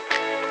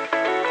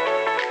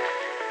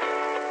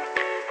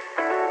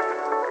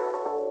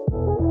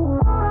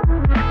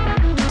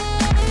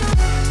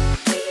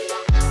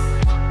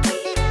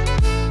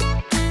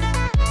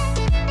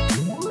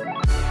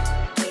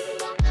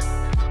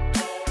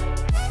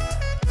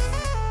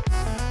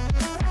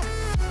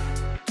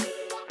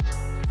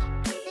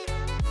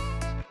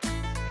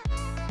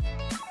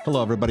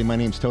Hello, everybody. My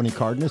name's Tony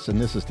Cardenas,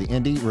 and this is the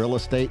Indy Real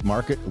Estate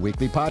Market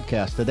Weekly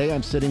Podcast. Today,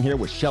 I'm sitting here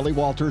with Shelly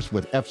Walters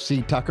with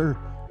FC Tucker,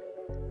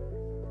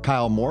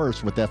 Kyle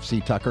Morris with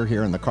FC Tucker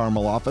here in the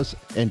Carmel office,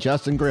 and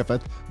Justin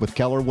Griffith with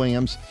Keller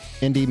Williams,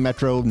 Indy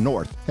Metro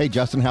North. Hey,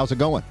 Justin, how's it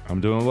going? I'm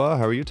doing well.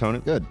 How are you, Tony?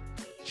 Good.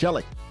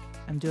 Shelly?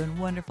 I'm doing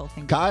wonderful.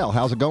 Thank you. Kyle,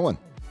 how's it going?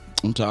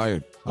 I'm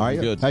tired. Are you?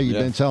 Good. Hey, you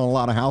been selling a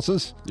lot of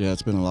houses? Yeah,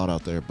 it's been a lot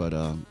out there, but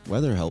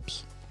weather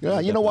helps. Yeah,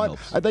 you know what?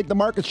 Helps. I think the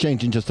market's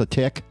changing just a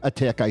tick,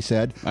 I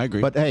said. I agree.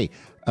 But hey,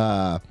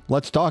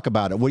 let's talk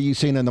about it. What are you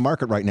seeing in the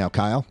market right now,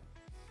 Kyle?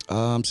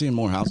 I'm seeing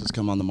more houses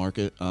come on the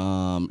market.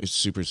 It's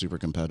super, super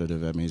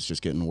competitive. I mean, it's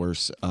just getting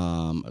worse.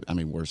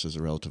 Worse is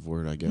a relative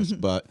word, I guess.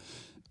 But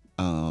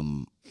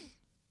I'm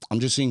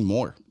just seeing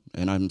more.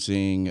 And I'm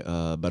seeing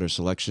better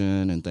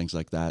selection and things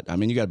like that. I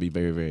mean, you got to be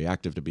very, very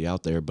active to be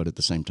out there. But at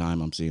the same time,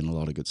 I'm seeing a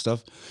lot of good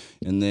stuff.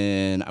 And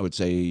then I would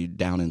say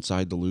down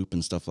inside the loop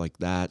and stuff like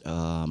that,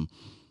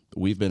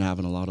 we've been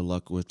having a lot of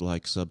luck with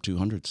like sub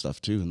 200 stuff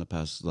too in the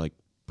past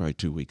probably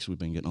 2 weeks. We've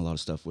been getting a lot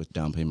of stuff with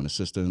down payment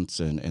assistance,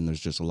 and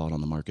there's just a lot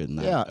on the market in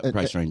that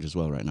price range as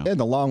well right now.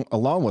 And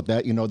along with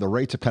that, the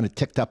rates have kind of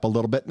ticked up a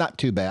little bit. Not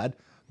too bad.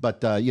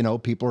 But, a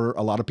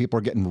lot of people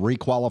are getting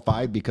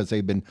requalified because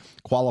they've been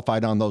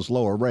qualified on those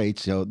lower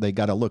rates. So they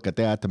got to look at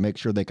that to make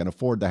sure they can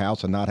afford the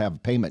house and not have a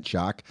payment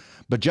shock.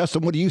 But,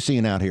 Justin, what are you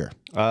seeing out here?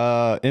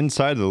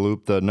 Inside the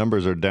loop, the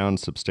numbers are down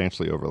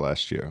substantially over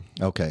last year.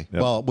 Okay.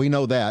 Yep. Well, we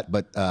know that,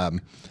 but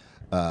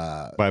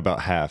by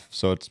about half.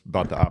 So it's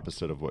about the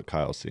opposite of what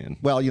Kyle's seeing.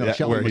 Well,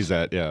 Shelly where he's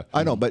at, yeah.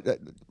 I know,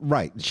 but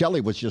right. Shelly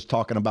was just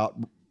talking about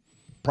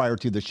prior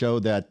to the show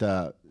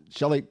that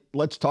Shelly,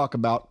 let's talk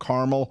about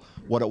Carmel,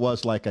 what it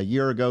was like a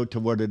year ago to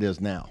what it is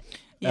now,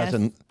 as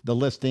in the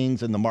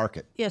listings and the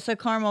market. Yeah, so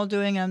Carmel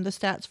doing the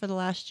stats for the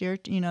last year,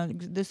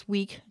 this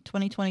week,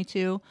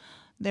 2022,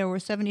 there were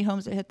 70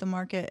 homes that hit the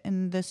market,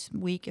 and this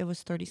week it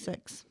was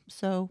 36.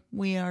 So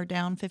we are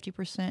down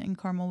 50% in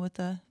Carmel with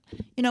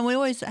we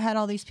always had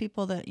all these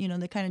people that,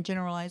 they kind of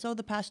generalize,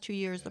 the past 2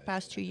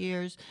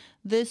 years.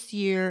 This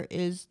year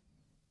is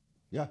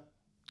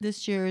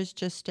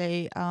just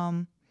a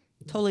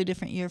totally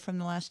different year from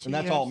the last 2 years.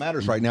 And that's all that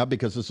matters right now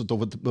because this is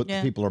what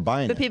people are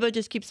buying. But people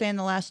just keep saying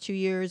the last 2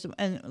 years,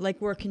 and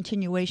we're a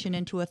continuation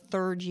into a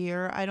third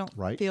year. I don't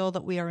feel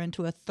that we are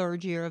into a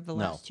third year of the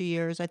last 2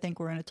 years. I think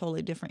we're in a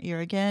totally different year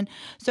again.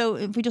 So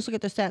if we just look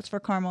at the stats for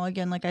Carmel,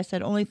 again, like I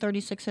said, only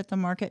 36 hit the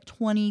market,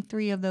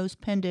 23 of those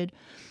pended.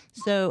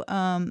 So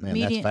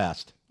that's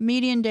fast.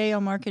 Median day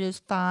on market is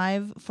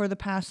 5 for the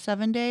past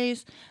 7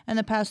 days, and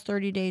the past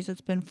 30 days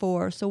it's been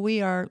 4. So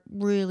we are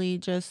really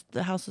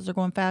the houses are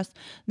going fast.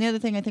 And the other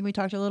thing I think we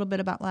talked a little bit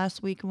about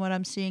last week, and what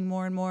I'm seeing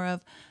more and more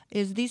of,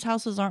 is these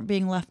houses aren't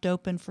being left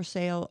open for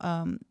sale.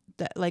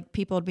 That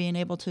people being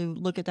able to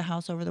look at the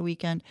house over the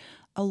weekend.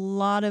 A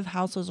lot of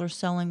houses are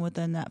selling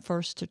within that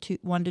first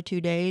 1 to 2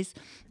 days.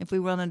 If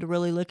we wanted to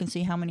really look and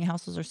see how many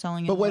houses are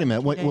selling, but wait a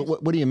minute,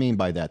 what do you mean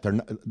by that?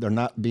 They're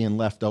not being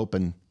left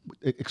open.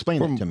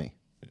 Explain it to me.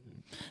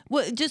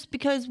 Well, just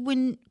because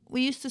when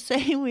we used to say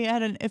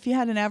if you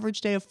had an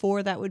average day of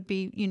 4, that would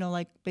be,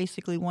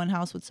 basically one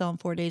house would sell in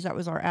 4 days. That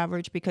was our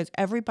average because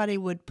everybody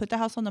would put the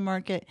house on the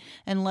market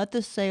and let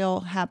the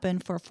sale happen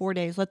for 4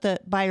 days. Let the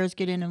buyers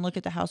get in and look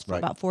at the house for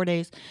about 4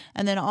 days.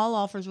 And then all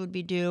offers would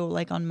be due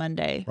on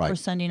Monday or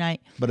Sunday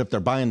night. But if they're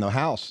buying the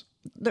house.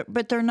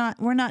 But they're not.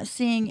 We're not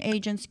seeing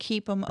agents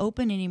keep them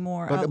open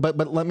anymore.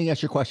 But let me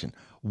ask you a question.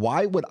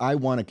 Why would I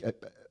want to?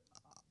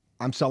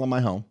 I'm selling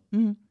my home.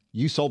 Mm-hmm.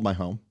 You sold my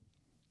home.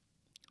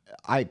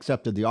 I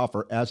accepted the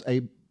offer as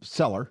a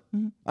seller.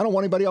 Mm-hmm. I don't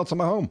want anybody else in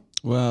my home.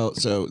 Well,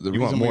 so you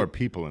want more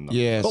people in the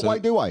Yeah, but why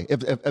do I?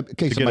 If in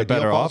case to get a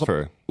better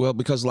offer. Well,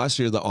 because last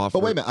year the offer.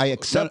 But wait a minute, I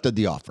accepted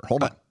the offer.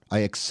 Hold on, I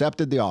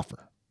accepted the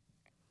offer.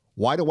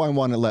 Why do I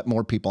want to let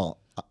more people?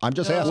 I'm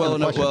just asking.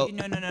 No.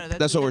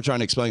 That's what we're trying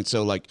to explain.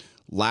 So,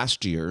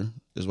 last year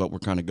is what we're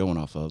kind of going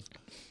off of.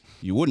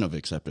 You wouldn't have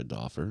accepted the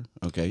offer,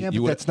 okay? Yeah,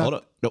 but that's not. Hold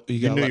on. No,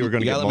 you knew you were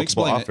going to get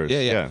multiple offers.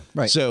 Yeah.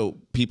 Right. So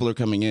people are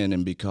coming in,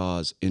 and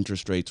because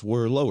interest rates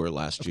were lower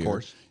last year,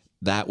 course,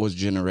 that was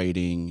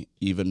generating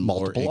even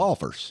multiple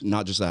offers.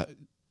 Not just that,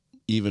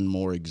 even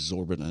more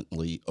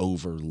exorbitantly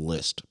over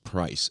list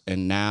price.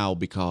 And now,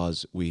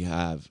 because we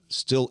have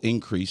still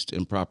increased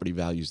in property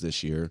values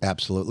this year,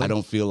 absolutely, I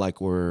don't feel like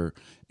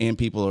and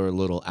people are a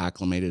little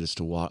acclimated as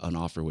to what an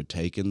offer would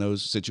take in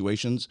those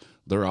situations.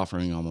 They're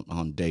offering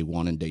on day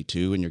 1 and day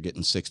 2, and you're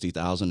getting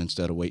 $60,000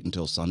 instead of waiting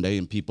until Sunday.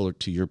 And people are,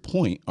 to your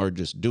point, are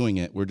just doing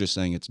it. We're just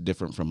saying it's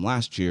different from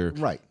last year,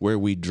 right? Where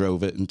we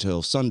drove it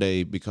until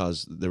Sunday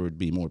because there would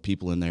be more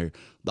people in there.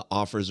 The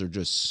offers are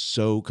just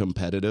so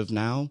competitive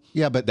now,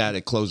 but that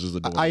it closes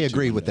the door. I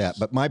agree with that.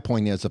 But my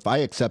point is, if I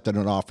accepted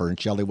an offer and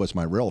Shelly was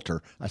my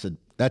realtor, I said,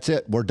 "That's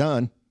it, we're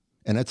done,"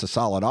 and it's a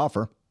solid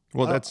offer.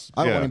 Well, that's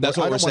I don't yeah. want That's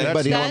what I we're don't want saying.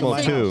 anybody That's on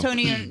my too. house.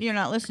 Tony, you're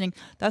not listening.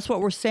 That's what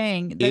we're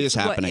saying. That's is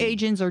what happening.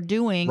 agents are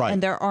doing, Right.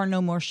 and there are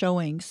no more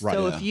showings. Right.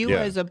 So Yeah. if you,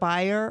 Yeah. as a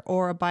buyer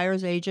or a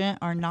buyer's agent,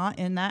 are not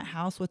in that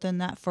house within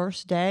that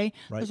first day,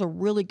 Right. there's a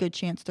really good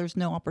chance there's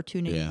no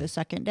opportunity Yeah. the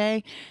second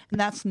day. And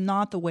that's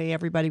not the way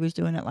everybody was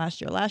doing it last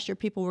year. Last year,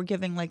 people were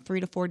giving like 3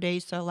 to 4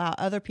 days to allow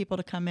other people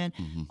to come in.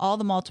 All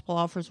the multiple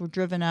offers were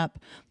driven up.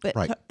 But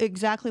Right.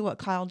 exactly what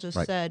Kyle just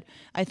Right. said,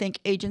 I think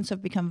agents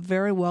have become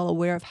very well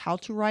aware of how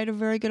to write a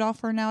very good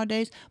offer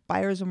nowadays.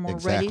 Buyers are more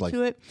Exactly. ready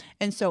to it.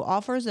 And so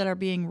offers that are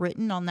being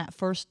written on that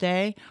first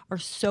day are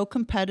so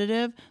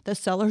competitive that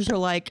sellers are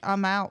like,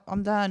 I'm out.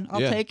 I'm done.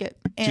 I'll Yeah. take it.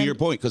 To your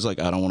point, because like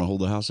I don't want to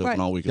hold the house open Right.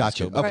 all weekend.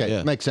 Gotcha.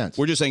 Okay, makes sense.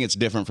 We're just saying it's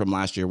different from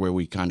last year where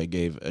we kind of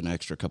gave an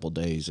extra couple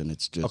days and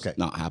it's just Okay.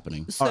 not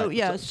happening. So, All right,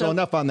 yeah. So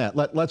enough on that.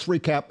 Let's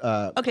recap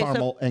Okay, so-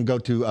 Carmel and go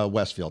to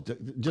Westfield.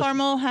 Just,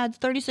 Carmel had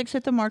 36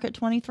 hit the market,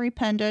 23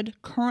 pended.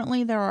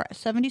 Currently, there are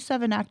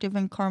 77 active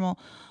in Carmel.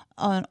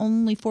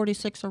 Only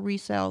 46 are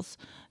resales.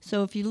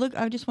 So if you look,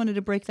 I just wanted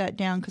to break that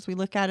down because we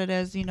look at it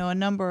as, a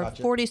number of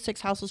 46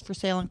 houses for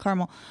sale in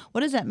Carmel.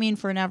 What does that mean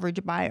for an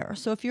average buyer?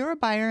 So if you're a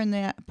buyer in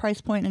the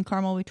price point in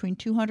Carmel between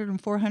 200 and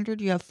 400,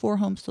 you have 4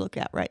 homes to look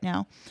at right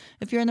now.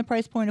 If you're in the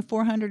price point of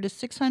 400 to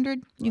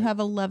 600, you have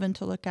 11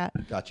 to look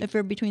at. Gotcha. If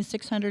you're between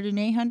 600 and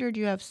 800,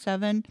 you have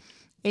 7.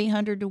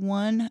 800 to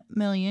 1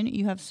 million,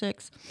 you have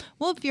 6.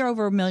 Well, if you're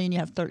over $1 million, you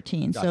have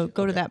 13. So Gotcha.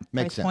 go to Okay. that Makes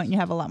price sense. point and you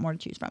have a lot more to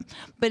choose from.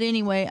 But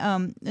anyway,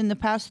 in the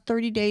past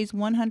 30 days,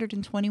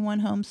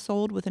 121 homes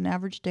sold with an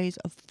average days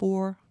of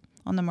 4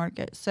 on the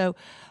market. So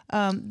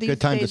these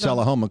good time to days sell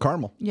a home in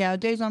Carmel. Yeah,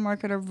 days on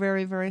market are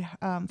very, very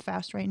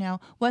fast right now.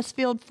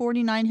 Westfield,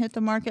 49 hit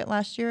the market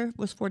last year,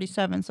 was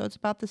 47. So it's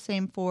about the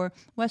same for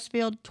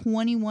Westfield.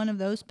 21 of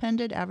those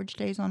pended. Average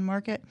days on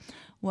market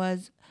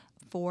was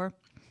 4.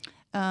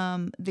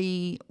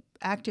 The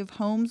active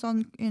homes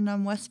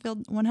in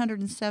Westfield,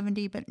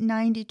 170, but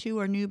 92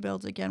 are new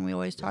builds. Again, we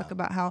always talk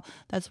about how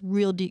that's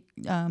real big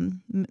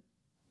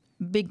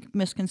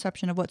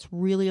misconception of what's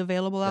really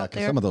available out 'Cause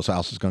there. some of those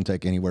houses going to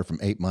take anywhere from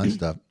 8 months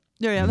to.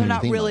 They're not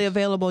 18 really months.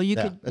 available. You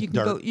Yeah, can it's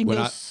go. dirt. You can When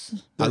go.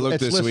 I looked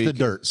It's this listed week,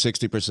 dirt.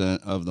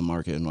 60% of the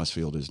market in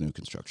Westfield is new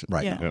construction.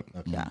 Right. Yeah, Yep.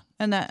 yeah,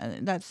 and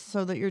that's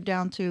so that you're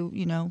down to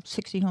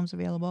 60 homes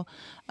available.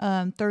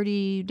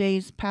 30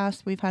 days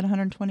past, we've had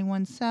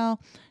 121 sell,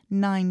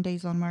 9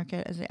 days on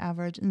market as the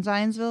average. In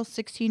Zionsville,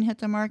 16 hit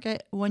the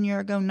market 1 year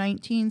ago,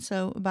 19,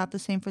 so about the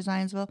same for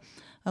Zionsville.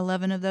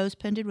 11 of those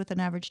pended with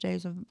an average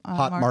days of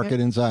Hot market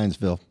in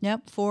Zionsville.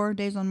 Yep, 4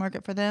 days on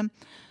market for them.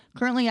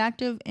 Currently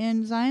active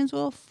in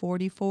Zionsville,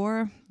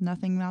 44.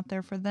 Nothing out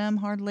there for them,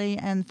 hardly.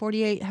 And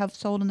 48 have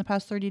sold in the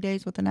past 30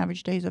 days with an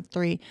average days of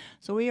 3.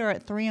 So we are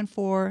at 3 and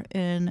 4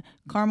 in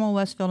Carmel,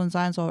 Westfield, and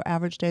Zionsville,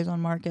 average days on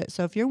market.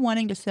 So if you're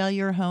wanting to sell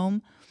your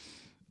home,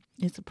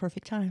 it's a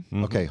perfect time.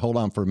 Okay, hold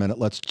on for a minute.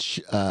 Let's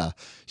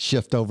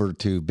shift over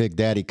to Big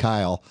Daddy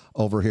Kyle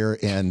over here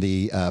in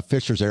the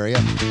Fishers area.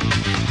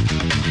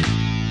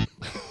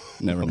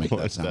 Never make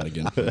that sound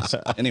again.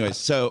 Anyway,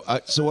 so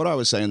what I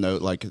was saying though,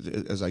 like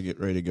as I get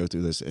ready to go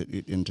through this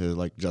into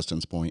like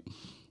Justin's point,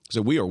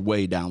 so we are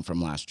way down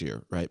from last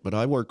year, right? But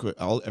I work with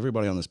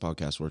everybody on this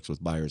podcast works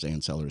with buyers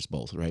and sellers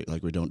both, right?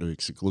 Like we don't do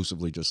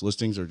exclusively just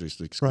listings or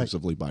just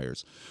exclusively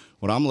buyers.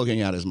 What I'm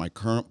looking at is my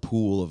current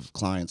pool of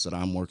clients that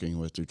I'm working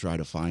with to try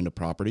to find a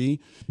property,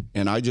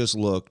 and I just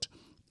looked,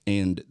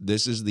 and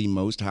this is the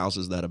most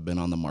houses that have been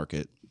on the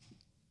market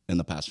in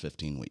the past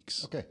 15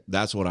 weeks. Okay.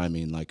 That's what I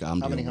mean. Like I'm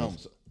How many dealing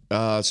homes?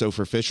 So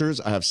for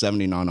Fishers, I have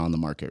 79 on the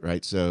market,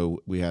 right?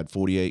 So we had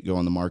 48 go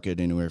on the market,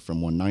 anywhere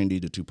from 190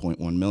 to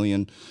 2.1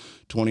 million.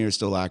 20 are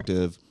still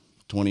active,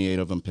 28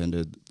 of them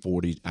pended,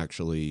 40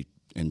 actually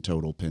in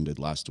total pended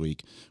last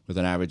week, with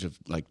an average of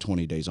like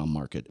 20 days on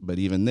market. But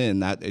even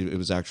then, it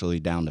was actually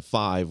down to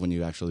 5 when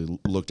you actually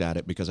looked at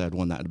it, because I had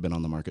one that had been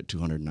on the market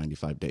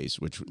 295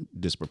 days, which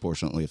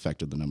disproportionately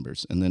affected the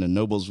numbers. And then in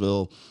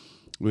Noblesville,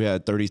 we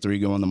had 33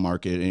 go on the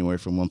market, anywhere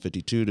from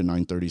 152 to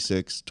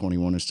 936.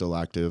 21 are still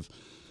active.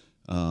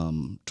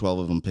 12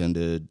 of them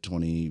pended,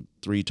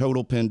 23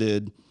 total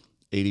pended,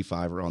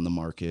 85 are on the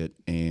market,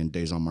 and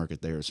days on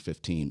market there is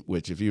 15,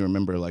 which if you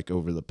remember, like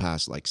over the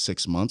past like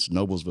 6 months,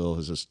 Noblesville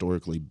has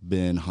historically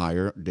been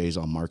higher days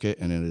on market,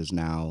 and it is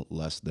now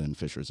less than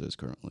Fishers is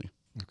currently.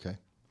 Okay.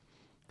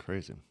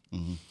 Crazy.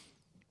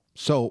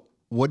 So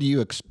what do you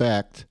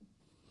expect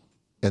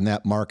in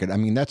that market? I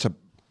mean, that's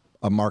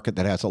a market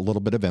that has a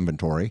little bit of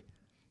inventory.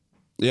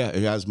 Yeah,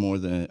 it has more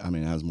than, it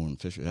has more than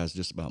Fisher. It has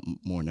just about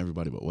more than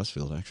everybody but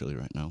Westfield actually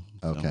right now.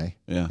 So, Okay.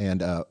 yeah.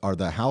 And are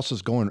the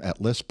houses going at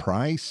list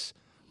price?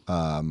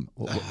 I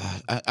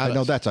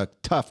know that's a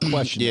tough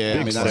question. Yeah,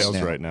 Big I mean, that's sales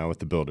now. right now with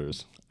the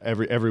builders.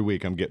 Every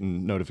week I'm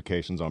getting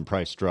notifications on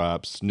price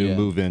drops, new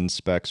move-in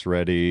specs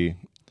ready,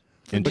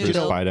 interest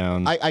buy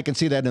downs. I can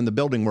see that in the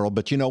building world,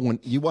 but when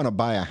you want to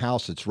buy a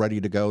house that's ready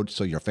to go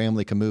so your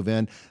family can move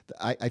in,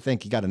 I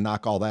think you got to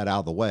knock all that out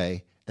of the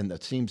way and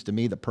that seems to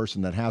me the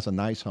person that has a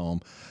nice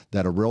home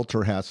that a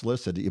realtor has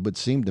listed, it would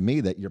seem to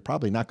me that you're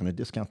probably not going to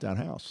discount that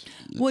house.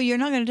 Well, you're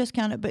not going to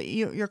discount it, but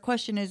your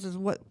question is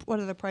what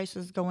are the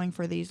prices going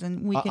for these?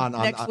 And we can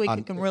next week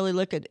we can really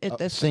look at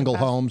this single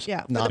homes.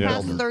 Yeah, for not the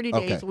past builder. 30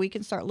 days, Okay. we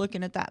can start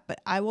looking at that.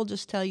 But I will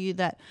just tell you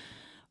that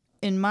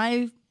in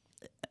my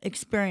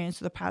experience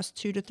the past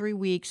 2 to 3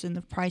 weeks, and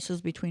the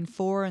prices between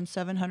 400,000 and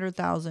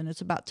 700,000,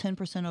 it's about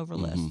 10% over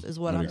list is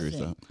what I'm agree with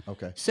seeing. that.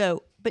 Okay.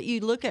 So, but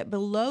you look at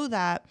below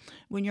that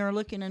when you're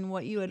looking in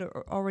what you had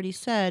already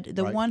said,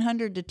 the Right.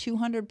 100 to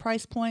 200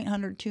 price point,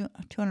 100 to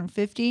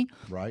 250,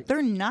 Right.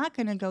 they're not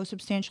going to go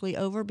substantially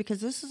over,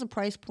 because this is a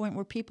price point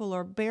where people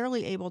are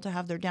barely able to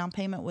have their down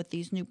payment with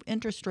these new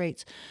interest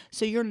rates.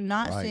 So you're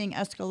not Right. seeing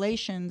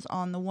escalations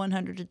on the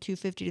 100 to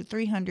 250 to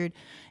 300.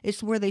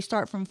 It's where they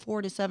start from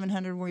 400 to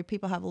 700, where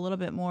people have a little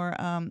bit more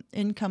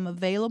income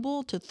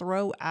available to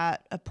throw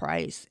at a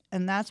price.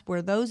 And that's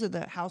where those are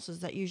the houses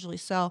that usually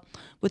sell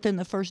within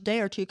the first day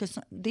or two, because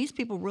these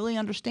people really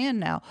understand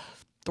now.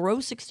 Throw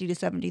 $60,000 to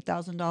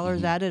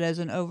 $70,000 at it as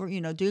an over,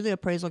 do the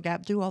appraisal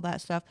gap, do all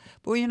that stuff.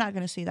 But you're not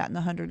going to see that in the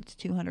 100 to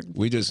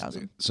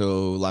 250,000.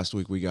 So last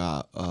week we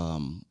got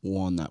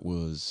one that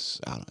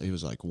was, I don't know, it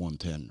was like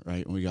 110,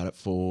 right? And we got it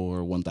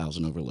for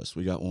 1,000 over list.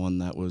 We got one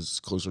that was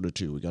closer to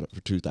 2. We got it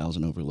for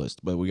 2,000 over list.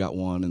 But we got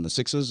one in the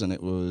 6s, and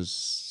it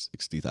was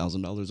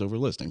 $60,000 over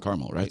list in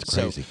Carmel, right? That's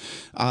crazy.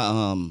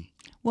 So,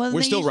 Well, we're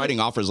they still usually- writing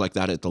offers like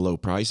that at the low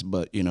price,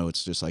 but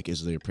it's just like,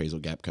 is the appraisal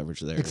gap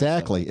coverage there?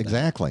 Exactly. Stuff like that.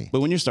 Exactly.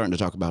 But when you're starting to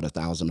talk about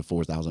 $1,000 to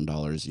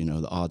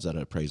 $4,000, the odds that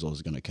an appraisal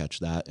is going to catch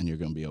that and you're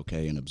going to be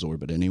okay and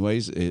absorb it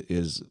anyways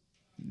is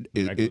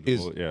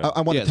Negligible, yeah.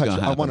 I want Yeah, to it's touch.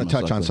 gonna I want to happen,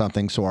 touch most on likely.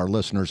 something so our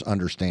listeners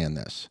understand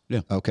this.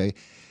 Yeah. Okay.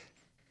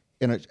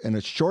 In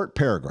a short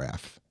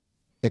paragraph,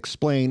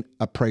 explain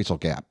appraisal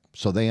gap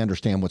so they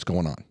understand what's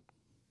going on.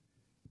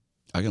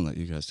 I can let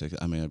you guys take it.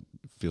 I mean,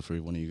 feel free,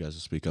 one of you guys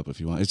to speak up if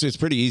you want. It's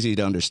pretty easy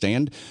to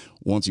understand.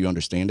 Once you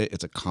understand it,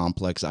 it's a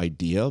complex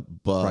idea,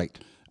 but Right.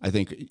 I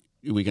think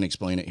we can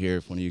explain it here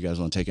if one of you guys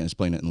want to take it and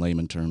explain it in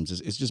layman terms.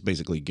 It's just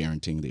basically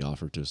guaranteeing the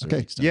offer to a certain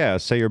Okay. extent. Yeah,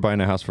 say you're buying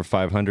a house for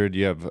 500,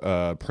 you have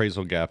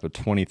appraisal gap of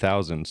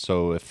 20,000.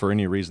 So if for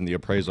any reason the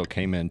appraisal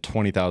came in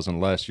 20,000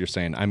 less, you're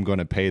saying I'm going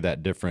to pay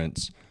that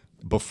difference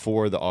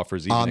before the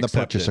offer's even On the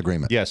accepted. purchase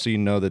agreement. Yeah, so you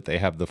know that they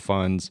have the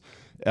funds.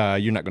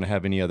 You're not going to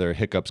have any other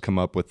hiccups come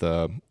up with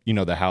the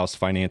house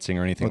financing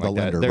or anything Or the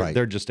like lender, that. right.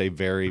 They're just a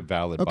very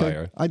valid Okay.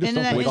 buyer. I just And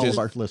don't that think is- all of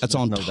our listeners That's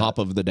on know top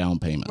of the down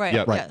payment. Right.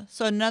 Yep. Yeah.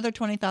 So another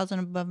 20,000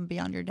 above and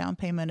beyond your down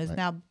payment is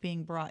now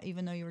being brought,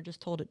 even though you were just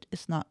told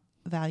it's not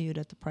valued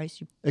at the price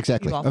you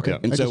Exactly. you offered. Okay.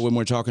 And I so just- when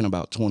we're talking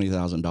about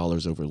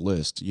 $20,000 over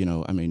list,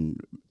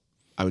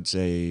 I would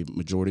say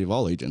majority of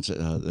all agents,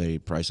 they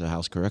price a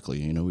house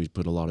correctly. We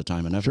put a lot of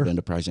time and effort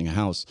into pricing a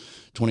house.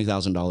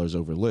 $20,000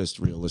 over list,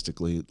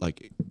 realistically,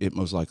 like it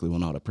most likely will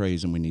not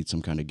appraise, and we need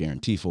some kind of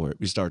guarantee for it.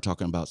 We start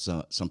talking about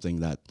something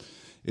that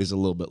is a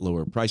little bit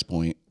lower price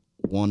point,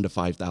 $1,000 to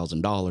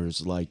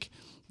 $5,000, like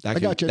that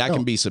can, got you. that No.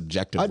 can be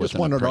subjective. I with just an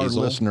wanted our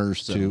appraisal.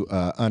 listeners to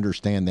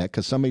understand that,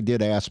 because somebody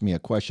did ask me a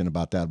question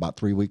about that about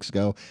 3 weeks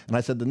ago, and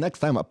I said the next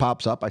time it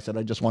pops up, I said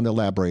I just want to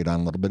elaborate on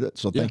it a little bit.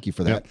 So thank you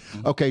for that.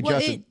 Okay, Well,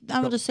 Justin. I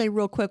will just say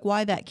real quick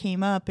why that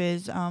came up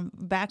is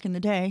back in the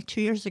day, 2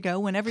 years ago,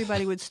 when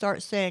everybody would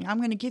start saying, I'm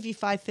going to give you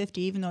 $550,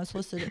 even though it's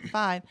listed at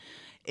 $5.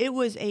 It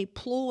was a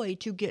ploy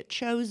to get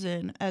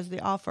chosen as the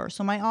offer.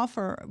 So my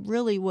offer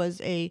really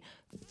was a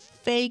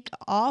fake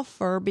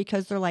offer,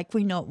 because they're like,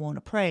 we know it won't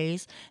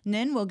appraise. And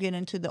then we'll get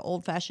into the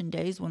old-fashioned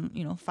days when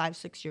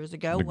 5-6 years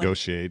ago,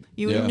 Negotiate. when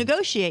you Yeah.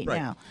 negotiate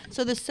now.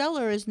 So the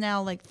seller is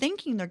now like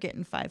thinking they're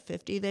getting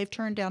 $550. They've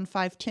turned down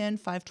 $510,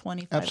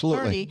 $520, $530,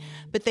 Absolutely.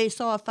 but they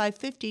saw a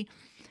 $550.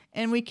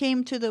 And we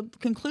came to the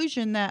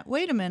conclusion that,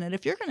 wait a minute,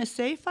 if you're going to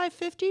say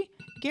 $550,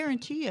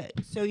 guarantee it.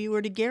 So you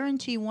were to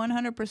guarantee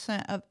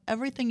 100% of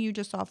everything you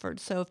just offered.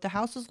 So if the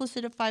house is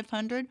listed at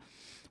 $500,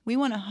 we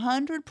want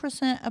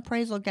 100%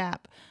 appraisal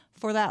gap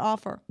for that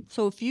offer.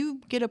 So if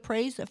you get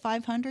appraised at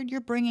 $500,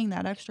 you're bringing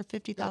that extra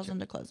 $50,000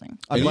 to closing.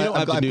 I'm You glad, don't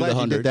have to I'm do glad the you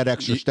 100. did that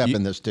extra step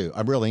in this too.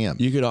 I really am.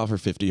 You could offer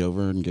 50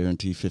 over and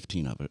guarantee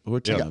 15 of it, or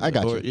 10 Yeah, of I it,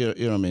 got or, you.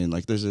 you know what I mean?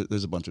 Like there's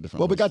a bunch of different.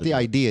 Well, we ways got to the do it.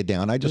 idea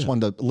down. I just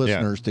wanted the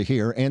listeners to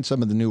hear, and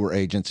some of the newer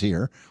agents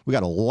here. We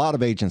got a lot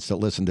of agents that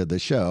listen to the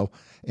show.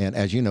 And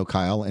as you know,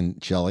 Kyle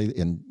and Shelly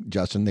and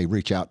Justin, they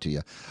reach out to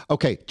you.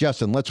 Okay,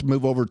 Justin, let's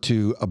move over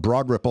to a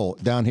Broad Ripple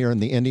down here in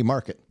the Indy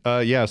market.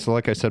 Yeah, so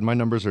like I said, my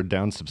numbers are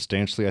down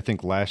substantially. I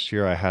think last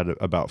year I had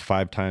about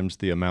 5 times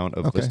the amount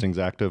of listings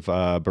active.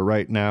 But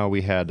right now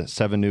we had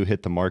 7 new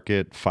hit the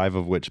market, 5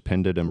 of which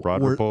pinned in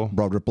Broad Ripple.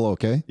 Broad Ripple,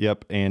 okay.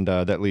 Yep, and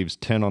that leaves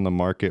 10 on the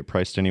market,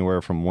 priced anywhere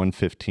from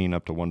 115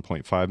 up to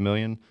 1.5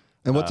 million.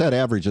 And what's that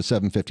average of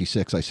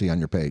 756 I see on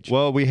your page?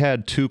 Well, we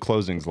had 2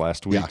 closings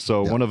last week, Yeah,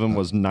 so yeah, one of them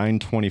was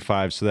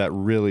 925, so that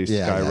really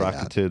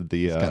skyrocketed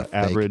the kinda fake.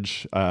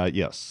 average.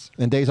 Yes.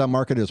 And days on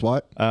market is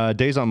what?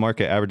 Days on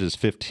market average is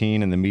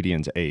 15 and the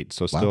median's 8,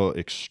 so still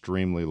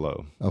extremely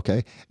low.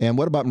 Okay. And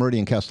what about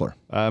Meridian Kessler?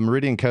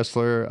 Meridian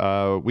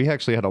Kessler, we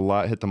actually had a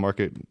lot hit the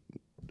market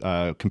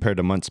compared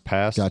to months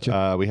past.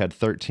 Gotcha. We had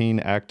 13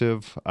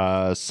 active,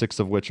 6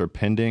 of which are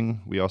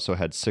pending. We also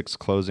had 6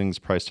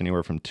 closings priced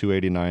anywhere from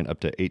 $289 up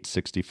to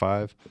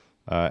 $865.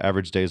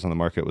 Average days on the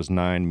market was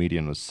 9,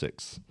 median was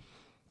 6.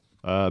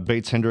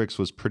 Bates Hendricks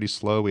was pretty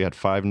slow. We had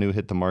 5 new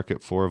hit the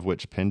market, 4 of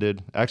which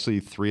pended. Actually,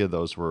 3 of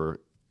those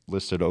were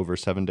listed over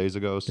 7 days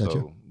ago, so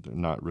Gotcha. they're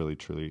not really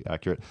truly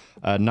accurate.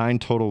 9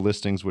 total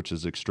listings, which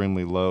is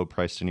extremely low,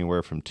 priced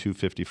anywhere from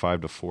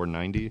 $255 to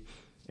 $490,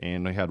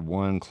 and we had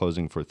 1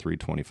 closing for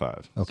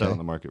 $325. Okay. Sat on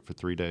the market for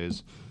 3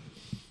 days.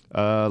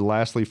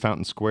 Lastly,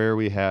 Fountain Square,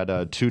 we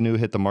had 2 new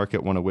hit the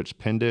market, 1 of which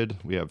pended.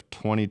 We have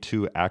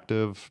 22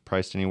 active,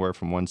 priced anywhere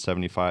from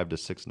 $175 to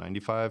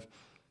 $695.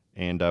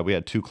 And we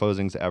had 2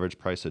 closings, average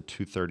price at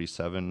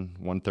 $237.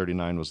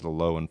 $139 was the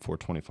low and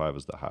 $425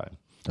 was the high.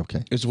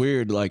 Okay. It's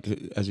weird, like,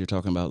 as you're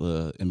talking about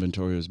the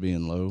inventory was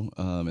being low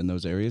in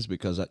those areas,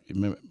 because I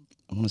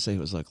want to say it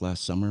was like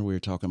last summer we were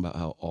talking about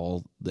how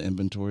all the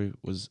inventory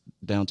was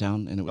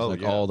downtown, and it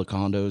was all the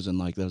condos, and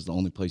like that was the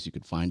only place you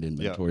could find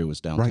inventory was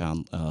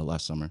downtown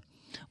last summer.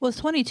 Well,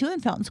 22 in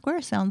Fountain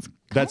Square sounds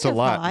That's a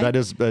lot. high. That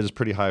is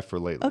pretty high for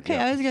lately. Okay,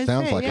 yeah. I was going to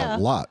say, Sounds like a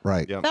lot,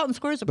 right? Yeah. Fountain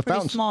Square is a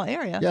pretty small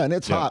area. Yeah, and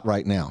it's hot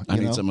right now. I you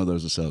need know? some of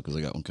those to sell because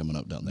I got one coming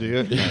up down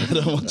Do there.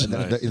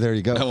 you? There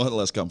you go. I want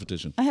less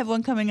competition. I have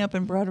one coming up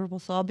in Broad Ripple,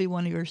 so I'll be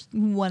one of yours,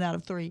 1 out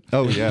of 3.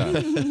 Oh, yeah.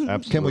 Absolutely.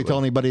 Can we tell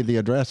anybody the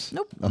address?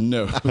 Nope.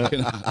 No.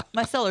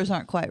 My sellers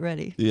aren't quite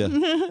ready. Yeah.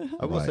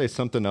 I will say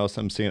something else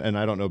I'm seeing, and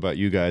I don't know about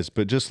you guys,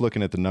 but just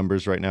looking at the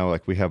numbers right now,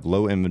 like we have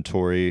low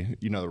inventory,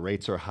 the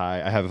rates are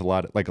high. I have a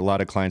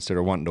lot of clients that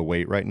are wanting to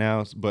wait right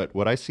now. But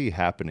what I see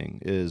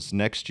happening is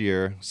next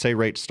year, say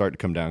rates start to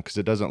come down, because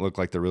it doesn't look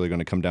like they're really going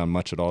to come down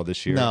much at all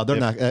this year. No, they're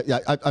not.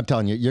 I'm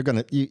telling you, you got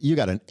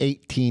an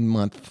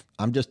 18-month.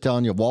 I'm just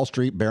telling you, Wall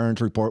Street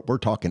Barron's report. We're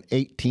talking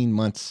 18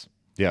 months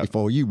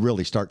before you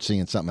really start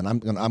seeing something. I'm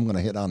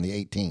gonna hit on the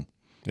 18.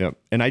 Yep.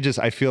 And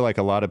I feel like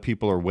a lot of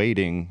people are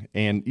waiting,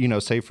 and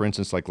say for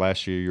instance, like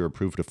last year you're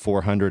approved to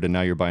 400 and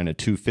now you're buying a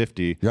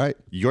 250. Right.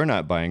 You're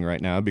not buying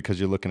right now because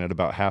you're looking at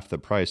about half the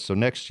price. So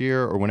next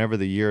year, or whenever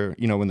the year,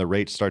 when the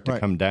rates start to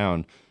come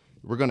down,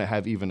 we're going to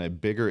have even a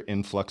bigger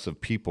influx of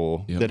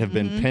people that have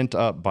been pent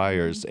up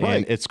buyers,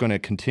 and it's going to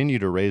continue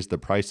to raise the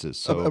prices.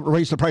 So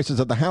raise the prices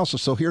of the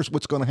houses. So here's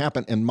what's going to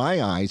happen in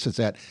my eyes is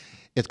that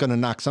it's going to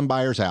knock some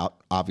buyers out,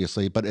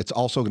 obviously, but it's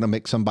also going to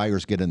make some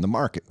buyers get in the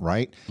market,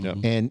 right? Yep.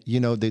 And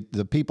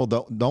the people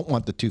don't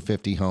want the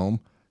 250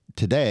 home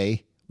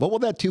today. What will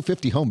that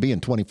 250 home be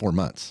in 24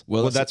 months?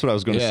 Well, that's what I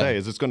was going to say.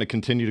 Is it's going to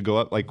continue to go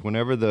up. Like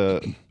whenever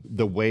the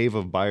wave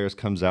of buyers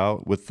comes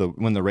out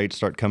when the rates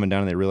start coming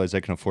down and they realize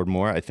they can afford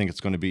more, I think it's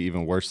going to be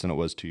even worse than it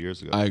was 2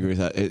 years ago. I agree with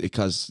that,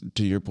 because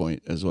to your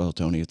point as well,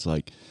 Tony, it's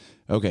like,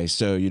 okay,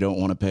 so you don't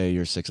want to pay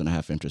your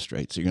 6.5 interest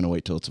rate, so you're going to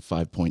wait till it's a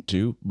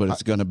 5.2, but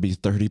it's going to to be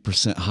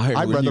 30% higher.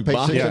 I'd rather pay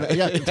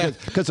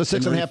 6.5, because a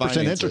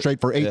 6.5% interest rate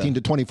for 18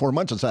 to 24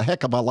 months is a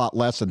heck of a lot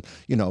less than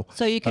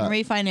So you can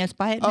refinance,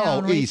 buy it now,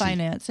 and easy.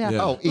 refinance.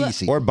 Yeah. Oh,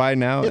 easy. Or buy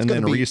now and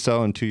then gonna be-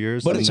 resell in 2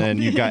 years, and then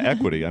you've got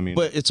equity. I mean,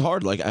 But it's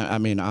hard. Like,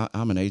 I'm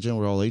an agent.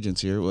 We're all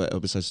agents here,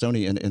 besides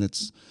Tony, and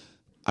it's,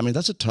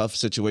 that's a tough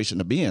situation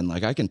to be in.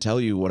 Like, I can tell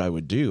you what I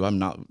would do. I'm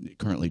not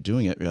currently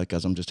doing it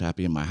because I'm just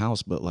happy in my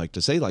house. But like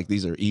to say like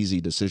these are easy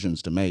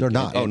decisions to make, They're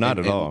not. Not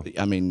at all.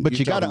 But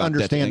you got to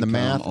understand the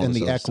math and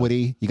the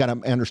equity. You got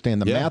to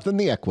understand the math and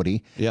the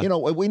equity. Yeah.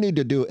 We need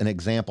to do an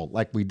example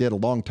like we did a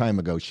long time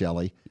ago,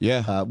 Shelly.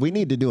 Yeah. We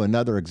need to do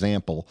another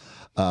example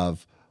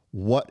of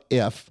what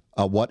if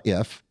a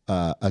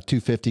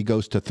 250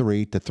 goes to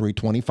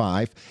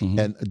 325,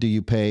 and do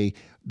you pay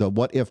the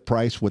what if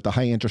price with the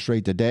high interest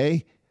rate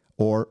today,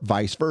 or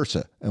vice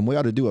versa? And we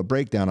ought to do a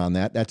breakdown on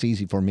that. That's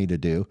easy for me to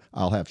do.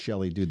 I'll have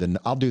Shelly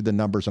I'll do the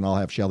numbers, and I'll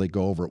have Shelly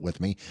go over it with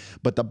me.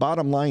 But the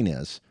bottom line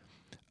is,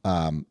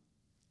 you're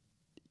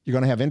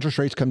going to have interest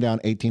rates come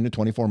down 18 to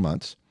 24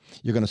 months.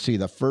 You're going to see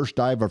the first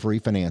dive of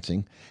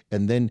refinancing,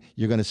 and then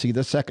you're going to see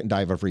the second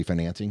dive of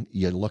refinancing.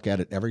 You look at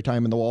it every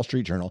time in the Wall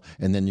Street Journal,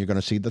 and then you're going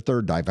to see the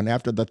third dive. And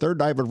after the third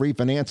dive of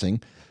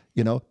refinancing,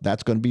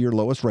 that's going to be your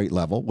lowest rate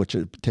level, which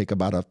would take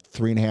about a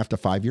 3.5 to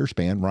 5 year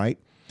span, right?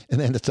 And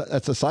then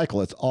it's a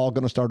cycle. It's all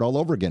going to start all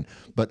over again.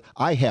 But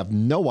I have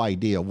no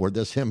idea where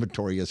this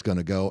inventory is going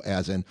to go,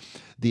 as in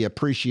the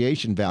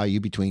appreciation value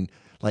between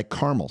like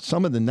Carmel.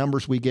 Some of the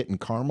numbers we get in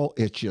Carmel,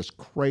 it's just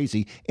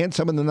crazy. And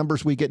some of the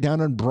numbers we get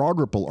down in Broad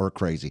Ripple are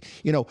crazy.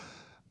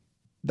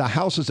 The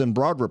houses in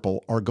Broad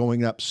Ripple are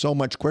going up so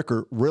much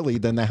quicker, really,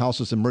 than the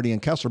houses in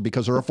Meridian Kessler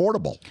because they're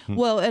affordable.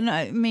 Well, and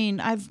I mean,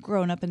 I've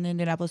grown up in the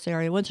Indianapolis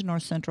area, went to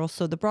North Central,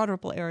 so the Broad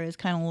Ripple area is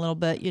kind of a little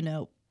bit,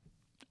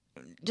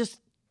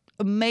 just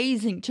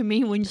amazing to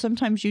me when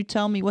sometimes you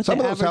tell me what the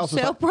average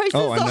sale prices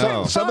I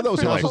know. are. Some of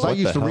those houses I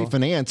used to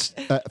refinance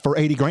for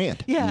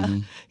 $80,000. Yeah,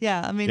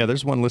 yeah. I mean,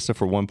 there's one listed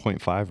for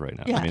 1.5 right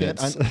now. Yeah.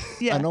 I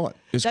mean, I know it.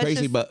 It's That's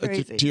crazy, just but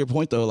crazy. To your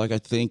point though, like I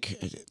think,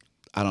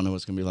 I don't know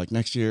what's going to be like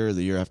next year or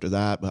the year after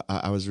that, but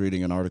I was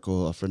reading an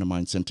article a friend of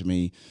mine sent to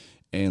me,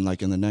 and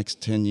like in the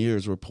next 10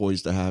 years, we're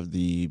poised to have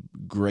the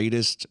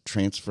greatest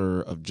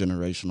transfer of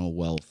generational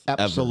wealth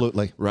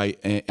Absolutely. ever, right?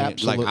 And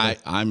Absolutely. like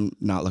I'm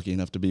not lucky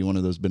enough to be one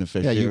of those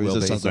beneficiaries Yeah, you will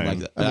of be. something Same. like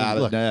that. I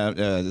mean, look.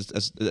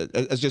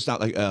 It's just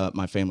not like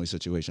my family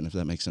situation, if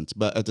that makes sense.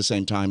 But at the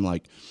same time,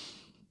 like,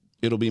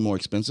 it'll be more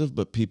expensive,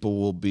 but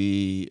people will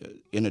be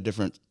in a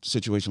different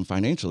situation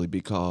financially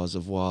because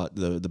of what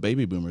the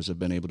baby boomers have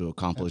been able to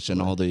accomplish.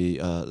 Absolutely.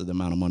 And all the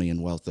amount of money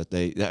and wealth that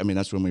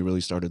that's when we really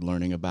started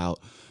learning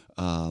about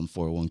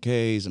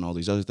 401ks and all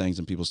these other things,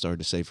 and people started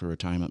to save for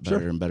retirement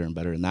better and better and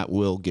better. And that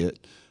will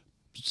get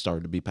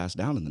started to be passed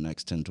down in the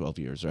next 10, 12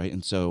 years, right?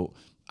 And so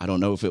I don't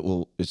know if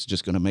it's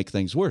just going to make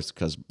things worse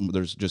because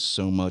there's just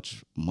so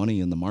much money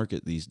in the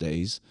market these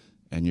days,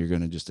 and you're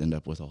going to just end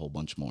up with a whole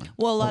bunch more.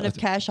 Well, a lot of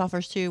cash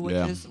offers too, which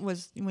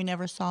was we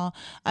never saw.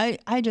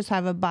 I just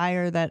have a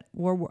buyer that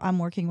I'm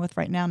working with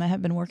right now, and I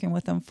have been working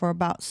with them for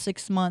about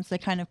 6 months. They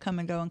kind of come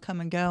and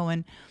go.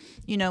 And,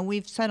 you know,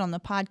 we've said on the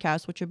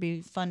podcast, which would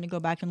be fun to go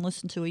back and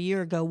listen to a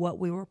year ago, what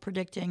we were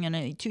predicting,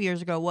 and 2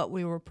 years ago, what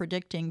we were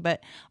predicting.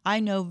 But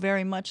I know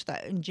very much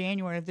that in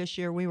January of this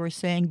year, we were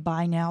saying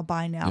buy now,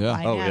 buy now,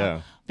 buy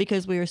now,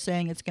 because we were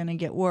saying it's going to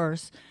get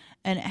worse.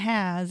 And it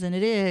has, and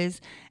it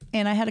is.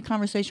 And I had a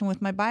conversation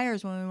with my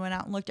buyers when we went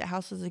out and looked at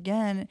houses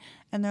again.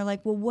 And they're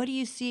like, well, what do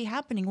you see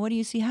happening? What do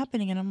you see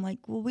happening? And I'm like,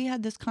 well, we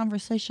had this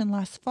conversation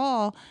last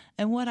fall.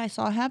 And what I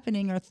saw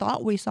happening or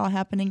thought we saw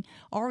happening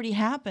already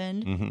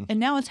happened. Mm-hmm. And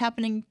now it's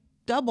happening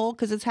double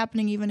because it's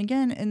happening even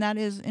again. And that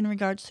is in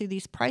regards to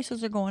these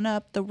prices are going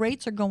up. The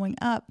rates are going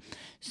up.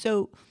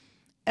 So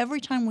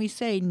every time we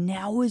say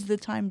now is the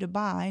time to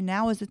buy,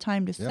 now is the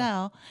time to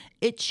sell,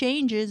 it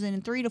changes. And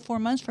in 3 to 4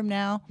 months from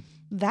now,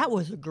 that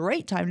was a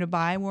great time to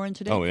buy. We're in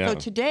today. So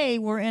today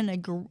we're in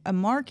a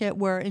market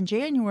where in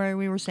January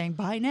we were saying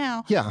buy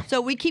now. Yeah. So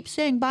we keep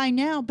saying buy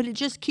now, but it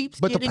just keeps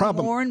getting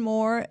more and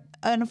more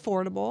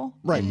unaffordable.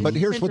 Right. But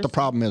here's what the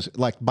problem is.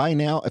 Like buy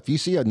now, if you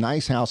see a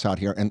nice house out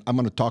here, and I'm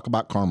going to talk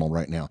about Carmel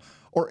right now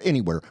or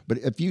anywhere, but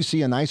if you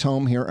see a nice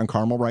home here in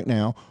Carmel right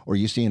now, or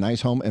you see a nice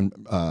home in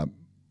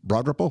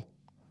Broad Ripple,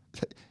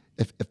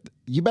 if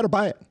you better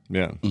buy it.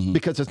 Yeah. Mm-hmm.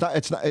 Because it's not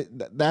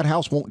that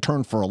house won't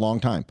turn for a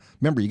long time.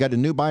 Remember, you got a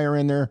new buyer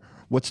in there.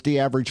 What's the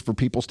average for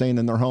people staying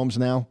in their homes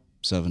now?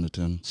 7 to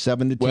 10.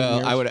 7 to 10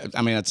 years? Well,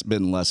 it's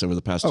been less over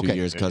the past 2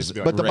 years because.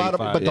 But the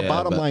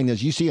bottom line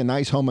is, you see a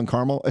nice home in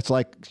Carmel. It's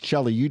like,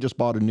 Shelly, you just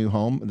bought a new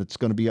home that's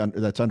going to be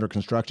that's under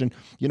construction.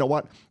 You know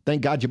what?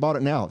 Thank God you bought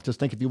it now. Just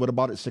think if you would have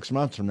bought it 6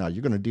 months from now,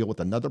 you're going to deal with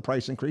another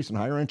price increase and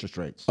higher interest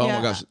rates. Oh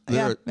my gosh,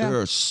 there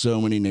are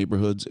so many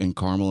neighborhoods in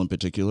Carmel in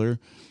particular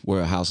where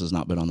a house has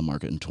not been on the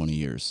market in 20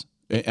 years.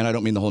 And I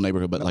don't mean the whole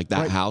neighborhood, but like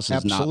that house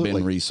has not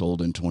been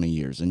resold in 20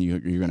 years, and you're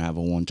going to have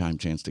a one-time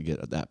chance to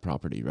get that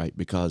property, right?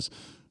 Because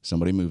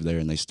somebody moved there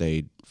and they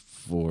stayed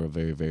for a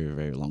very, very,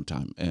 very long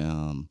time.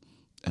 And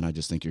I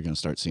just think you're going to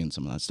start seeing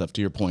some of that stuff.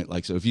 To your point,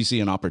 like, so if you see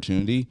an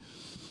opportunity,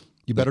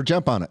 you better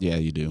jump on it. Yeah,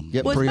 you do.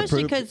 Well,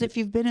 especially because if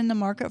you've been in the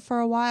market for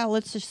a while,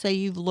 let's just say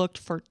you've looked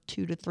for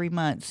 2 to 3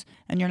 months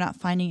and you're not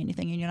finding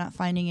anything,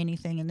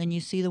 and then you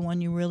see the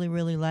one you really,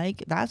 really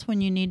like, that's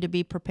when you need to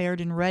be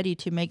prepared and ready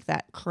to make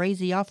that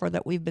crazy offer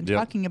that we've been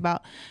talking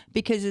about,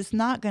 because it's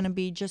not going to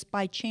be just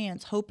by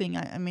chance hoping.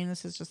 I mean,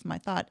 this is just my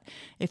thought.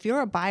 If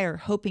you're a buyer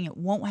hoping it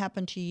won't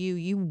happen to you,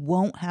 you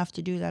won't have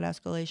to do that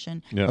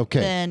escalation. Yeah. Okay.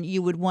 Then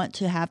you would want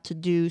to have to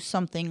do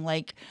something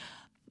like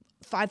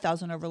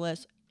 5,000 over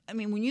list. I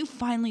mean, when you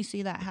finally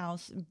see that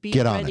house, be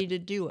ready to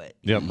do it.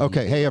 Yep.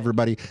 Okay. Hey,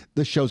 everybody.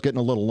 This show's getting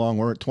a little long.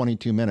 We're at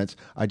 22 minutes.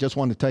 I just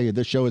want to tell you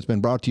this show has been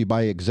brought to you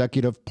by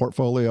Executive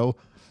Portfolio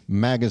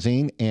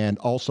Magazine and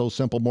also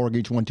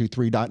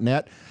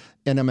SimpleMortgage123.net.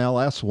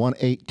 NMLS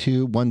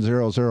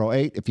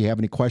 1821008. If you have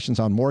any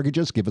questions on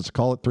mortgages, give us a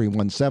call at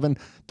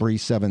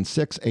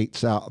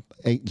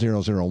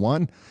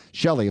 317-376-8001.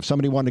 Shelly, if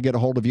somebody wanted to get a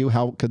hold of you,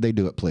 how could they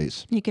do it,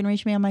 please? You can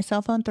reach me on my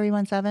cell phone,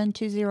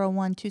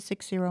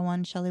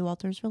 317-201-2601, Shelly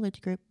Walters,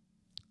 Realty Group.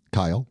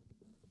 Kyle?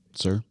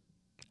 Sir?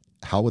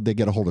 How would they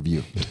get a hold of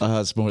you?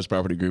 It's Morris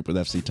Property Group with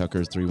FC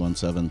Tucker,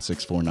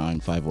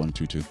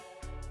 317-649-5122.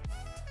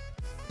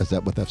 Is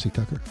that with FC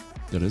Tucker?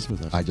 That is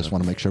with FC I just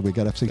want to make sure we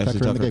got FC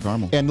Tucker in the game.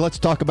 Carmel. And let's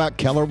talk about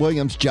Keller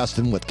Williams.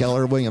 Justin with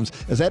Keller Williams.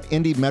 Is that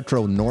Indy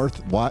Metro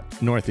North? What?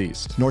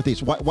 Northeast.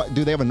 Northeast. What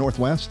do they have a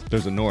Northwest?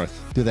 There's a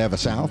North. Do they have a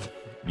South?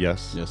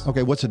 Yes.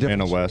 Okay, what's the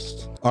difference? And a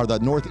West. Are the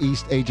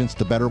Northeast agents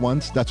the better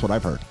ones? That's what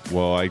I've heard.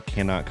 Well, I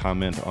cannot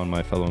comment on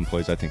my fellow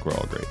employees. I think we're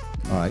all great.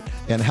 All right.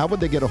 And how would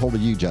they get a hold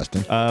of you,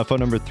 Justin?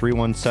 Phone number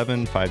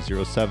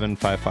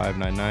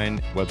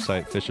 317-507-5599.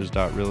 Website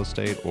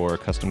fishers.realestate or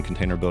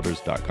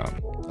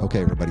customcontainerbuilders.com.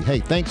 Okay, everybody. Hey,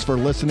 thanks for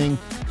listening.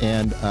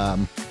 And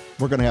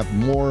we're going to have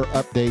more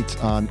updates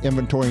on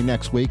inventory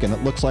next week. And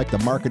it looks like the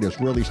market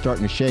is really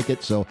starting to shake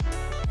it. So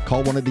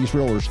call one of these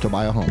realtors to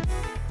buy a home.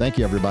 Thank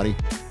you, everybody.